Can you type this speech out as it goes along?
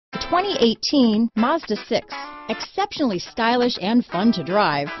2018 Mazda 6. Exceptionally stylish and fun to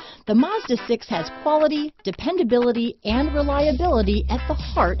drive, the Mazda 6 has quality, dependability, and reliability at the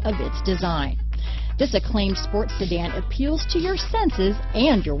heart of its design. This acclaimed sports sedan appeals to your senses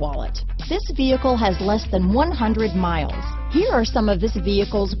and your wallet. This vehicle has less than 100 miles. Here are some of this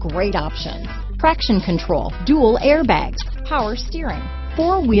vehicle's great options: traction control, dual airbags, power steering,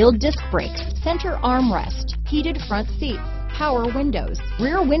 four-wheel disc brakes, center armrest, heated front seats, power windows,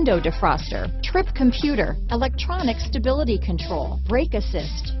 rear window defroster, trip computer, electronic stability control, brake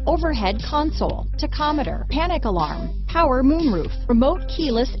assist, overhead console, tachometer, panic alarm, power moonroof, remote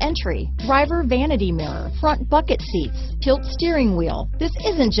keyless entry, driver vanity mirror, front bucket seats, tilt steering wheel. This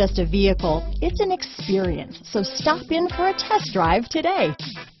isn't just a vehicle, it's an experience. So stop in for a test drive today.